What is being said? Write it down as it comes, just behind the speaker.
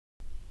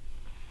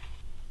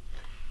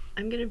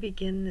I'm going to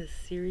begin this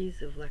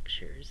series of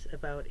lectures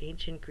about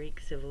ancient Greek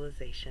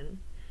civilization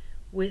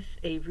with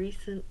a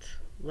recent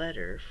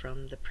letter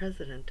from the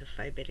president of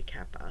Phi Beta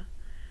Kappa.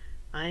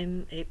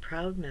 I'm a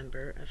proud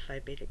member of Phi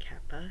Beta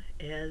Kappa,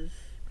 as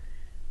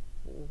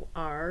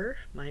are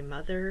my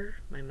mother,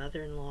 my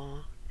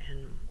mother-in-law,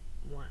 and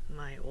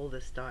my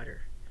oldest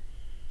daughter.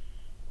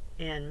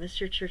 And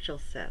Mr. Churchill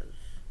says,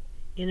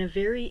 in a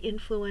very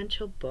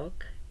influential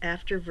book,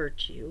 After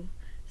Virtue,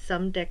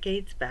 some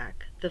decades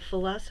back, the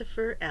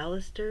philosopher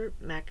Alistair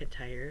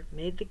MacIntyre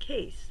made the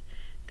case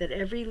that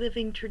every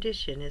living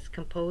tradition is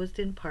composed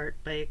in part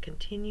by a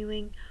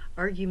continuing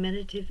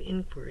argumentative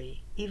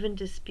inquiry, even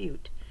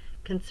dispute,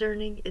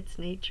 concerning its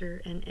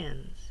nature and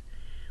ends.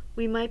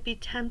 We might be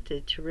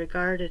tempted to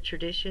regard a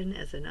tradition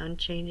as an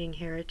unchanging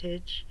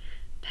heritage,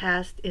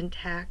 passed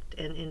intact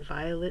and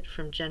inviolate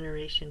from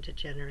generation to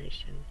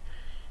generation.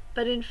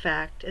 But in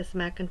fact, as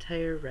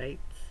MacIntyre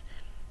writes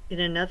in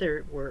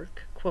another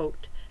work,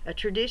 quote, a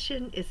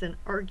tradition is an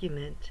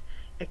argument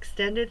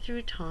extended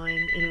through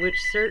time in which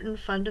certain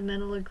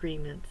fundamental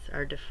agreements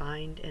are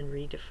defined and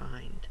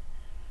redefined.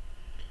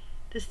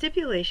 The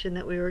stipulation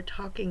that we were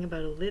talking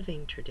about a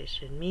living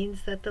tradition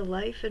means that the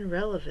life and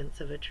relevance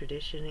of a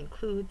tradition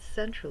includes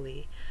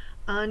centrally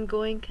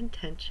ongoing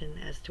contention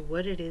as to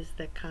what it is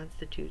that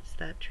constitutes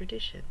that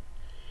tradition.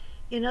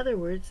 In other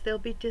words, there'll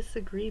be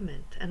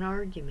disagreement and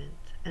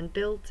argument and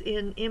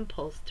built-in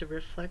impulse to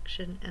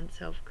reflection and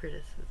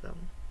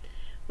self-criticism.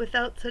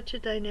 Without such a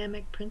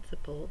dynamic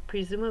principle,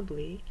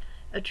 presumably,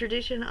 a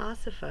tradition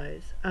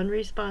ossifies,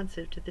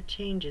 unresponsive to the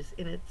changes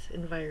in its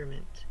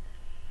environment.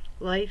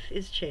 Life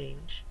is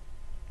change.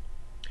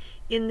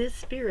 In this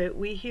spirit,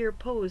 we hear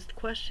posed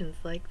questions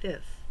like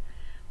this.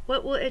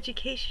 What will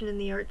education in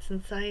the arts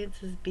and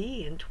sciences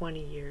be in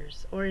 20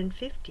 years or in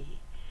 50?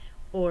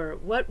 Or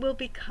what will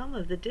become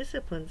of the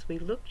disciplines we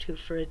look to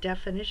for a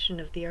definition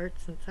of the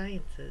arts and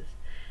sciences,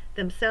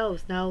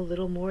 themselves now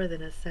little more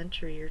than a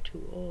century or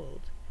two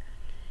old?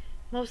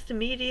 Most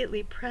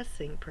immediately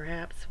pressing,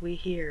 perhaps, we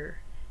hear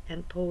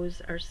and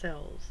pose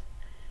ourselves.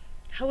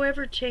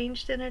 However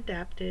changed and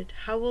adapted,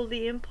 how will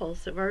the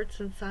impulse of arts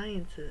and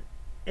sciences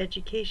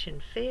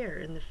education fare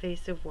in the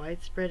face of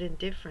widespread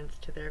indifference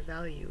to their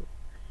value?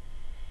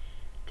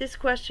 This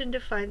question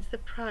defines the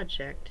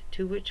project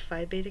to which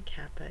Phi Beta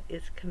Kappa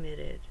is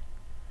committed.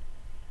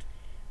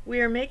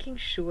 We are making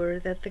sure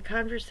that the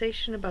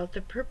conversation about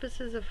the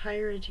purposes of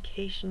higher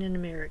education in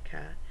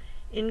America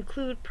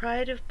include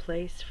pride of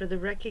place for the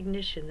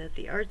recognition that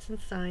the arts and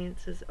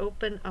sciences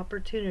open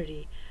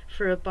opportunity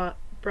for a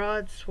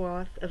broad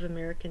swath of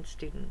American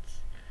students.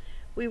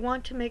 We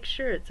want to make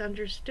sure it's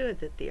understood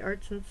that the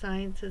arts and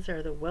sciences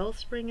are the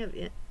wellspring of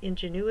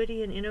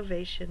ingenuity and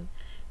innovation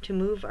to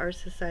move our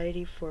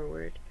society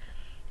forward,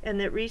 and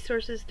that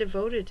resources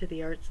devoted to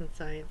the arts and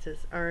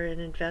sciences are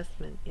an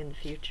investment in the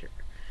future.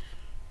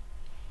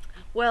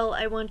 Well,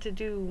 I want to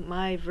do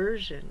my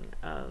version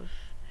of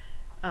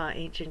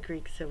ancient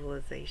Greek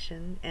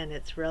civilization and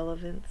its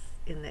relevance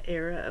in the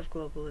era of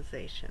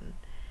globalization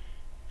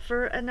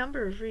for a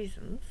number of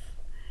reasons.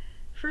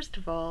 First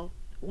of all,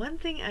 one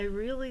thing I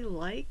really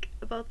like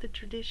about the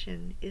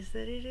tradition is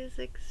that it is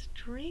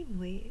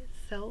extremely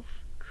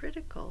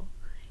self-critical.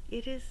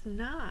 It is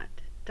not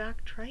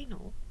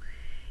doctrinal.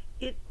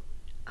 It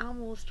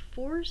almost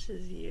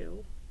forces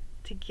you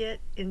to get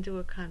into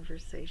a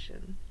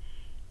conversation.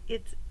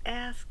 It's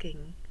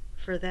asking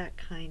for that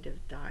kind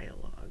of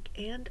dialogue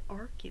and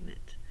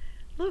argument.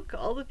 Look,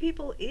 all the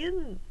people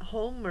in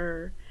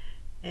Homer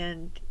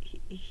and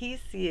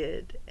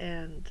Hesiod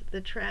and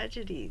the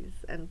tragedies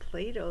and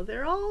Plato,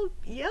 they're all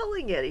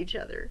yelling at each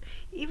other.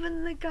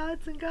 Even the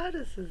gods and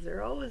goddesses,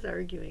 they're always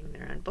arguing.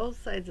 They're on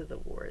both sides of the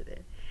war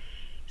there.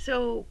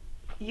 So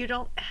you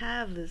don't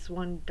have this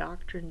one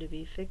doctrine to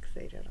be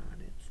fixated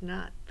on. It's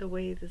not the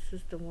way the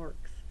system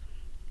works.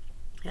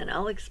 And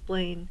I'll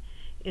explain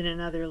in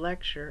another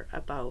lecture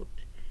about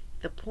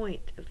the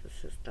point of the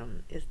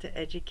system is to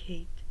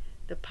educate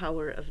the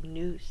power of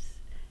nous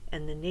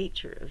and the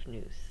nature of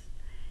nous.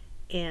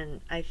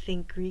 And I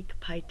think Greek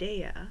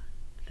paideia,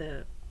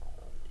 the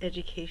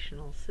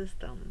educational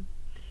system,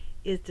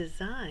 is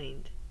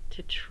designed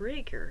to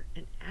trigger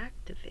and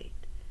activate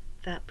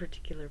that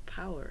particular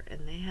power,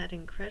 and they had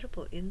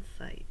incredible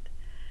insight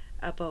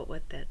about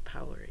what that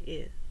power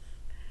is.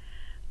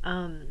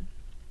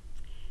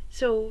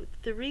 So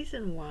the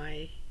reason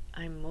why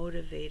I'm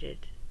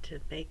motivated to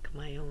make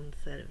my own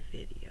set of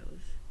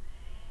videos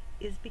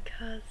is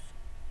because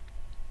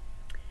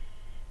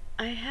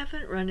I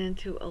haven't run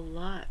into a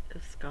lot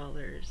of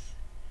scholars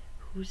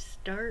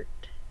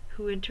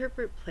who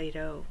interpret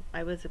Plato.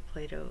 I was a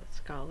Plato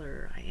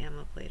scholar, I am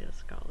a Plato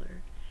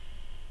scholar,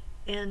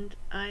 and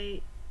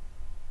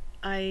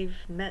I've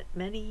met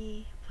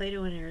many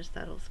Plato and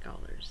Aristotle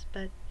scholars,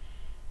 but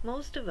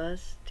most of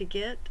us, to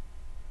get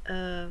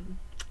a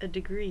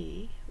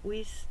degree,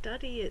 we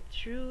study it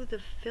through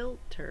the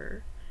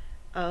filter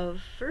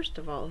of, first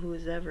of all, who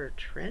is ever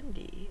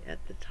trendy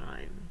at the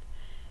time,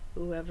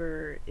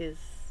 whoever is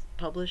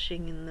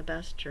publishing in the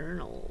best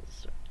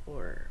journals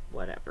or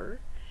whatever,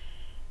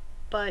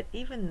 But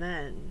even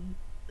then,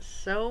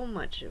 so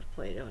much of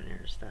Plato and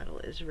Aristotle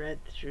is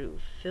read through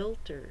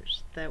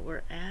filters that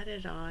were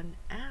added on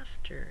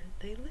after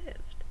they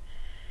lived.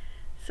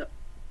 So,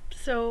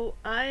 so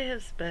I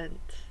have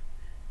spent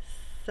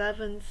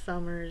 7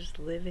 summers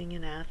living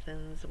in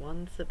Athens,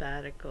 one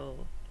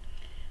sabbatical.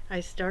 I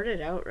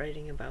started out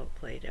writing about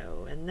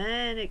Plato, and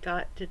then it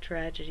got to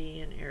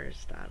tragedy and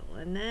Aristotle,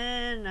 and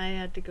then I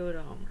had to go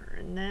to Homer,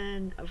 and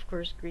then, of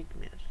course, Greek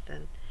myth.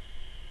 And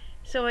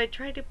so I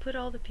tried to put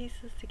all the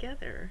pieces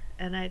together,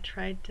 and I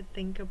tried to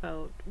think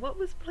about, what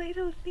was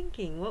Plato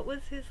thinking? What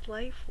was his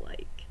life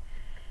like?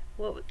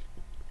 What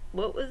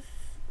what was,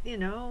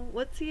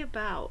 what's he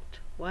about?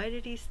 Why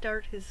did he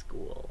start his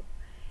school?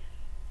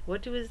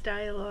 What do his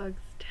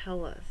dialogues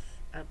tell us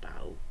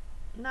about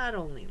not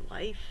only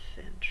life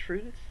and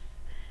truth,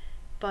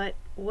 but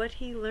what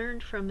he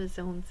learned from his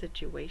own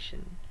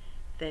situation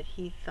that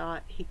he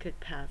thought he could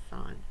pass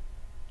on?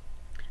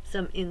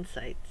 Some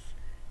insights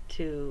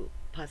to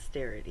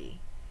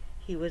posterity.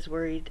 He was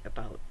worried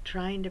about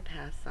trying to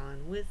pass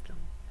on wisdom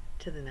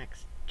to the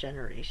next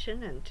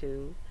generation and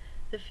to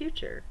the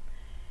future,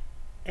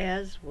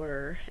 as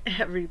were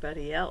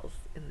everybody else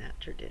in that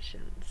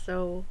tradition.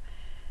 So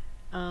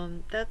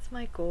that's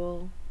my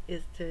goal,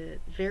 is to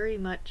very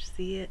much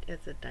see it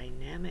as a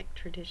dynamic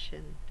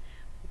tradition,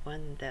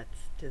 one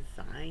that's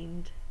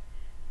designed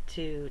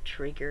to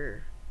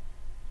trigger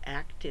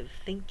active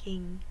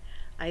thinking.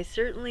 I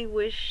certainly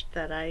wish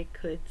that I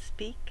could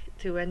speak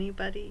to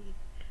anybody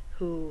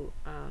who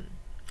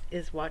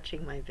is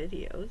watching my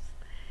videos.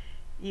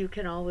 You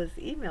can always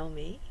email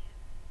me,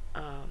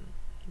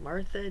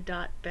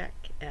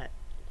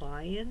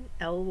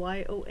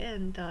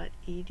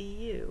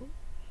 martha.beck@lyon.edu,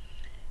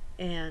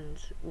 and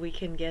we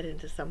can get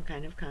into some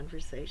kind of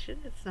conversation.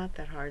 It's not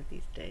that hard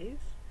these days.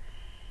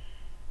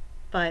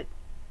 But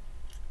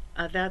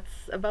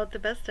that's about the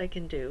best I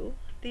can do.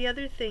 The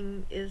other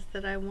thing is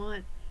that I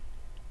want,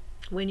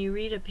 when you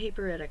read a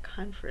paper at a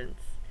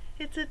conference,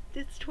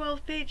 it's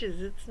 12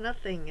 pages. It's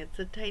nothing. It's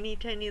a tiny,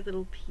 tiny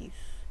little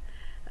piece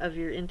of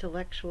your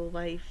intellectual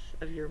life,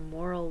 of your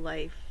moral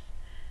life,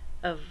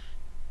 of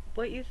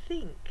what you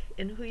think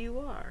and who you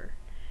are.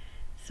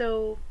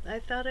 So I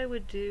thought I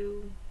would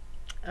do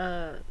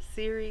a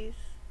series,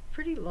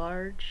 pretty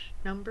large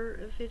number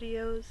of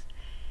videos,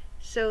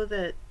 so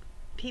that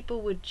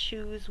people would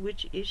choose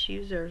which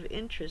issues are of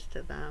interest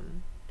to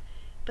them,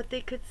 but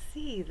they could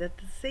see that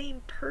the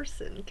same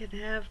person can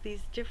have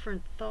these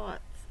different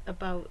thoughts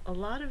about a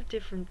lot of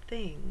different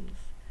things,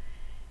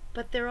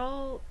 but they're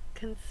all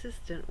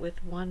consistent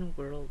with one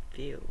world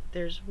view.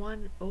 There's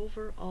one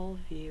overall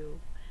view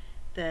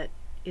that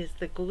is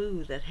the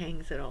glue that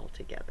hangs it all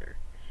together.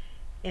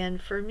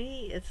 And for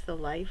me, it's the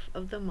life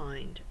of the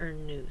mind, or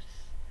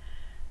nous.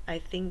 I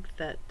think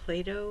that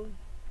Plato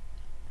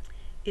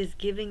is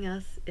giving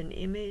us an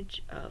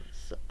image of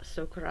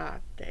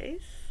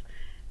Socrates,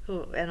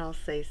 who, and I'll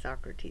say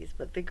Socrates,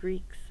 but the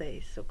Greeks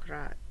say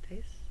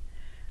Socrates.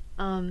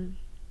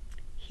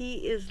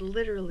 He is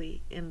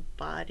literally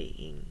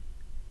embodying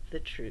the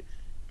truth.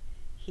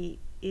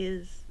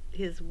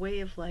 His way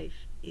of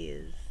life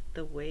is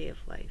the way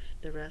of life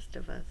the rest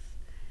of us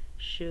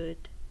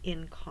should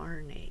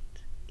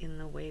incarnate in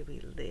the way we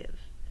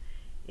live,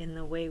 in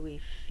the way we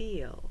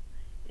feel,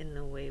 in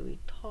the way we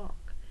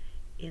talk,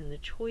 in the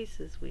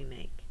choices we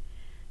make.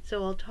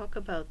 So I'll talk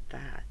about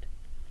that.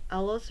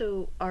 I'll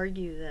also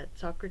argue that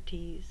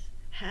Socrates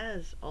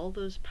has all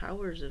those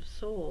powers of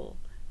soul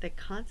that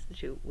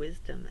constitute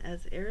wisdom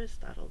as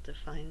Aristotle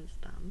defines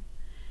them.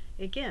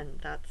 Again,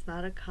 that's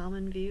not a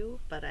common view,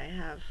 but I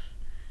have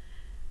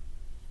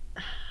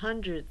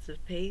hundreds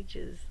of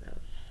pages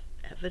of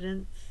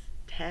evidence,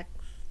 text,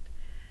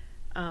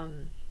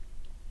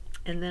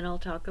 and then I'll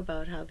talk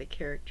about how the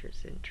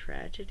characters in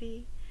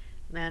tragedy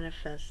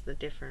manifest the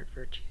different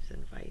virtues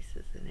and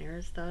vices in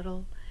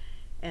Aristotle,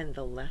 and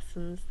the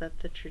lessons that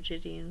the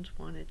tragedians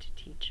wanted to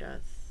teach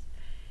us.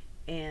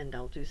 And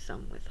I'll do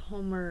some with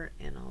Homer,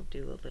 and I'll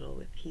do a little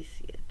with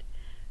Hesiod.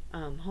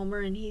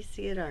 Homer and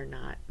Hesiod are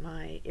not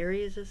my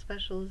areas of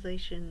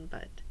specialization,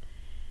 but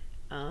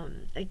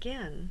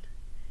again,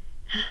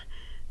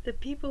 the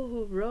people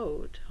who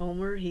wrote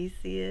Homer,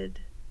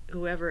 Hesiod,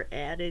 whoever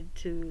added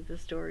to the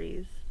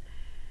stories,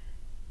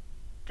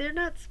 they're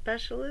not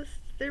specialists.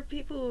 They're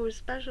people who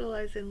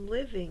specialize in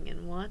living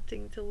and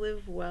wanting to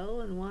live well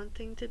and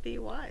wanting to be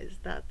wise.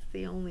 That's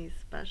the only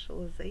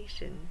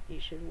specialization you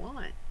should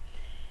want.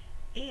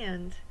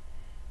 And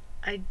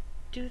I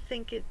do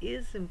think it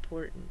is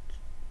important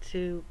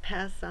to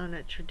pass on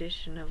a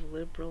tradition of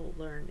liberal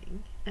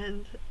learning.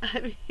 And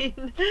I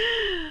mean,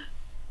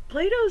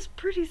 Plato's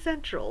pretty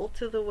central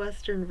to the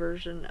Western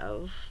version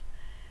of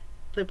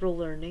liberal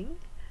learning,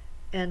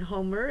 and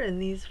Homer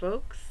and these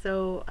folks.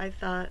 So I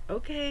thought,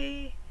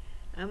 okay,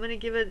 I'm going to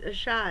give it a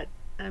shot.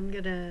 I'm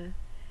going to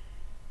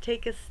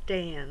take a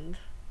stand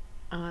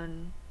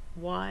on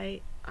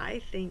why I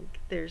think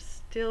they're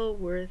still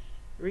worth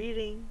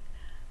reading,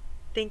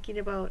 thinking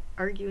about,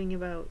 arguing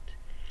about,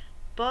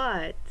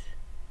 but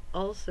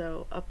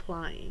also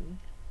applying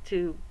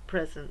to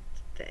present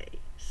today.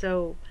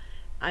 So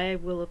I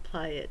will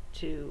apply it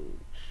to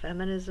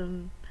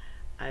feminism,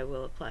 I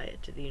will apply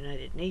it to the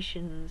United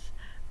Nations,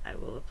 I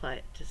will apply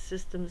it to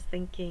systems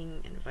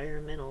thinking,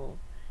 environmental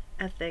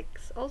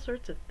ethics, all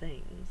sorts of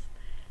things,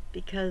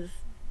 because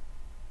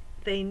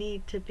they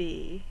need to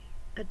be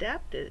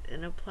adapted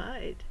and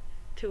applied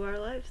to our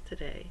lives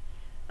today.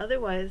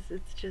 Otherwise,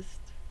 it's just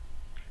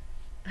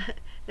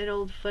an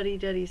old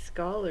fuddy-duddy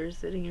scholar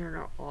sitting in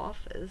her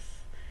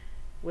office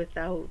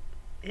without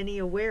any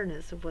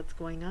awareness of what's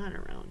going on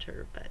around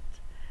her. But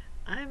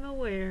I'm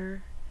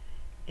aware,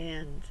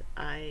 and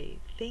I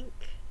think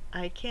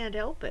I can't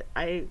help it.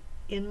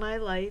 In my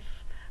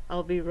life,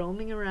 I'll be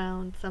roaming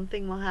around,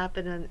 something will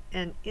happen,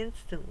 and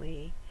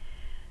instantly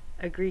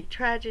a Greek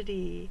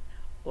tragedy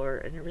or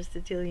an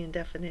Aristotelian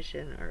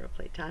definition or a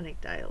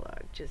Platonic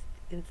dialogue just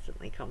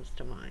instantly comes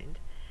to mind.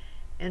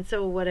 And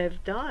so what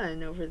I've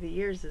done over the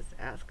years is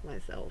ask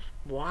myself,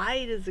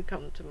 why does it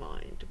come to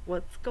mind?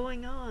 What's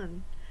going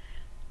on?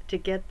 To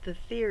get the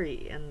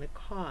theory and the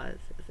cause,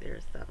 as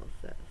Aristotle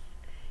says.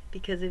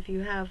 Because if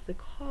you have the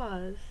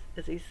cause,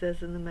 as he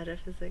says in the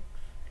Metaphysics,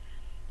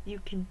 you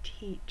can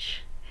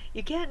teach.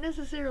 You can't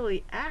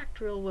necessarily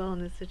act real well in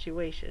a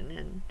situation,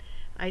 and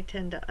I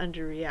tend to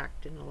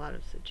underreact in a lot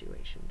of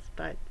situations,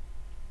 but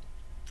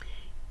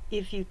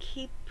if you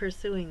keep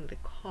pursuing the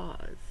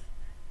cause,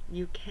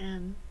 you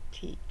can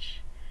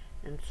teach.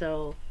 And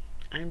so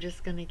I'm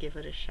just going to give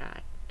it a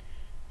shot,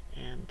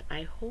 and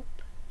I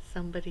hope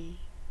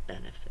somebody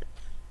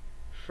benefits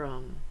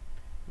from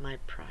my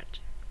project.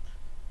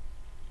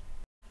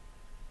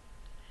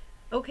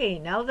 Okay,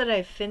 now that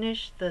I've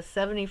finished the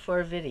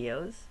 74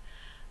 videos,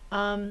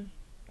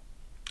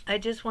 I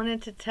just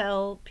wanted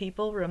to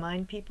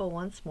remind people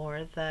once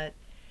more that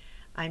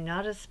I'm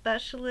not a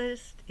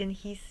specialist in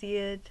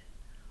Hesiod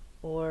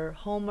or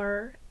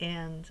Homer,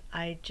 and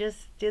I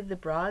just did the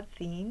broad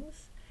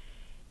themes.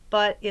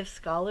 But if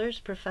scholars,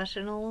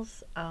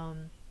 professionals,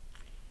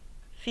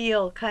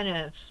 feel kind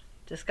of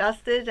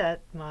disgusted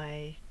at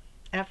my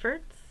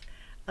efforts,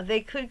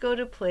 they could go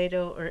to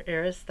Plato or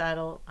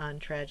Aristotle on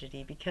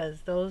tragedy,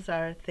 because those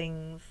are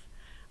things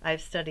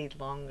I've studied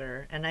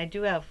longer. And I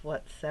do have,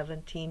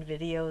 17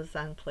 videos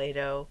on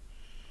Plato.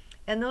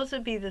 And those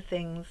would be the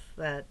things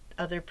that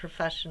other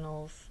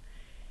professionals,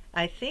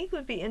 I think,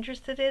 would be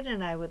interested in,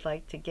 and I would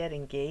like to get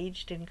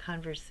engaged in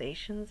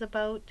conversations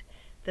about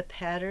the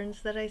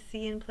patterns that I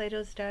see in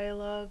Plato's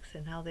dialogues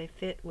and how they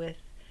fit with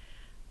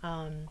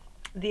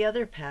the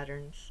other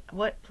patterns,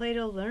 what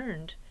Plato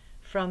learned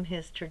from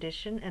his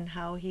tradition and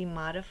how he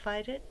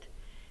modified it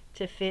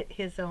to fit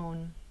his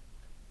own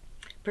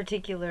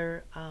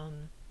particular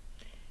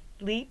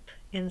leap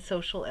in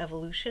social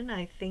evolution.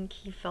 I think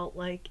he felt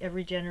like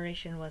every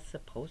generation was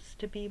supposed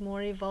to be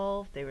more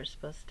evolved. They were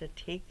supposed to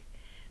take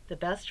the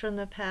best from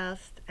the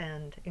past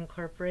and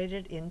incorporate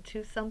it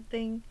into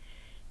something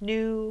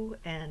new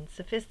and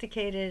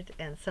sophisticated,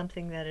 and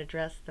something that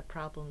addressed the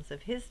problems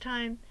of his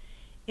time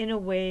in a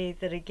way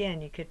that,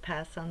 again, you could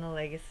pass on the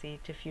legacy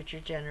to future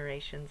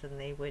generations and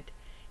they would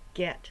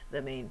get the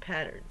main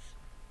patterns.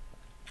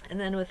 And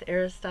then with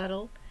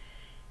Aristotle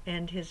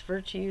and his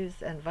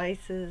virtues and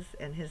vices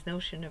and his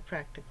notion of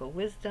practical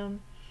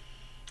wisdom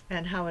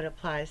and how it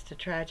applies to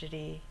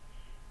tragedy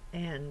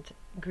and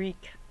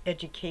Greek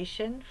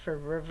education for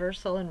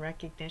reversal and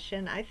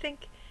recognition, I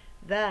think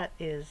that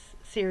is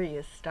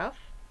serious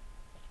stuff,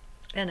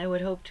 and I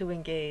would hope to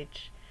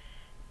engage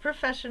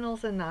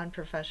professionals and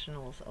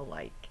non-professionals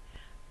alike.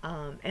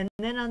 And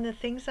then on the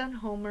things on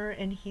Homer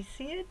and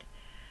Hesiod,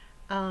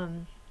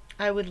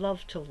 I would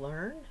love to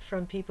learn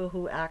from people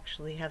who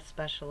actually have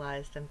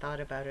specialized and thought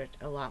about it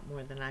a lot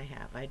more than I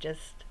have. I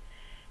just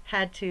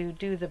had to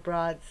do the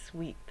broad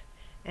sweep.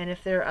 And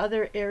if there are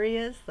other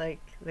areas,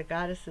 like the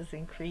goddesses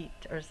in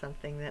Crete or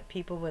something, that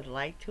people would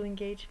like to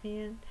engage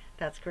me in,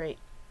 that's great.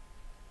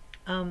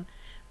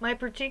 My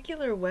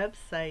particular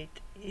website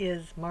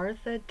is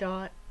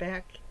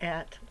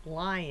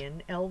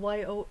martha.beck@lyon,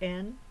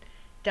 LYON.edu,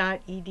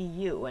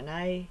 and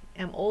I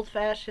am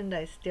old-fashioned.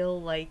 I still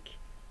like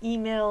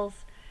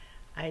emails.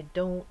 I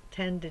don't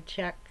tend to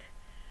check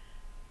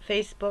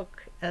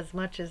Facebook as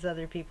much as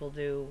other people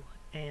do,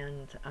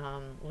 and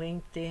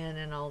LinkedIn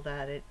and all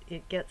that.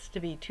 It gets to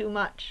be too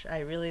much.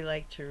 I really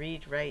like to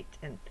read, write,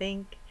 and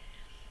think,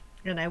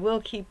 and I will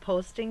keep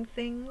posting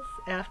things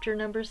after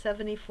number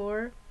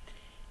 74.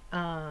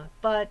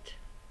 But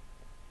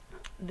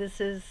this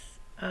is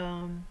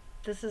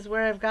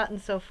where I've gotten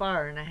so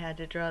far, and I had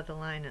to draw the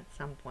line at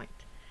some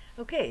point.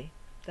 Okay,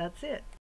 that's it.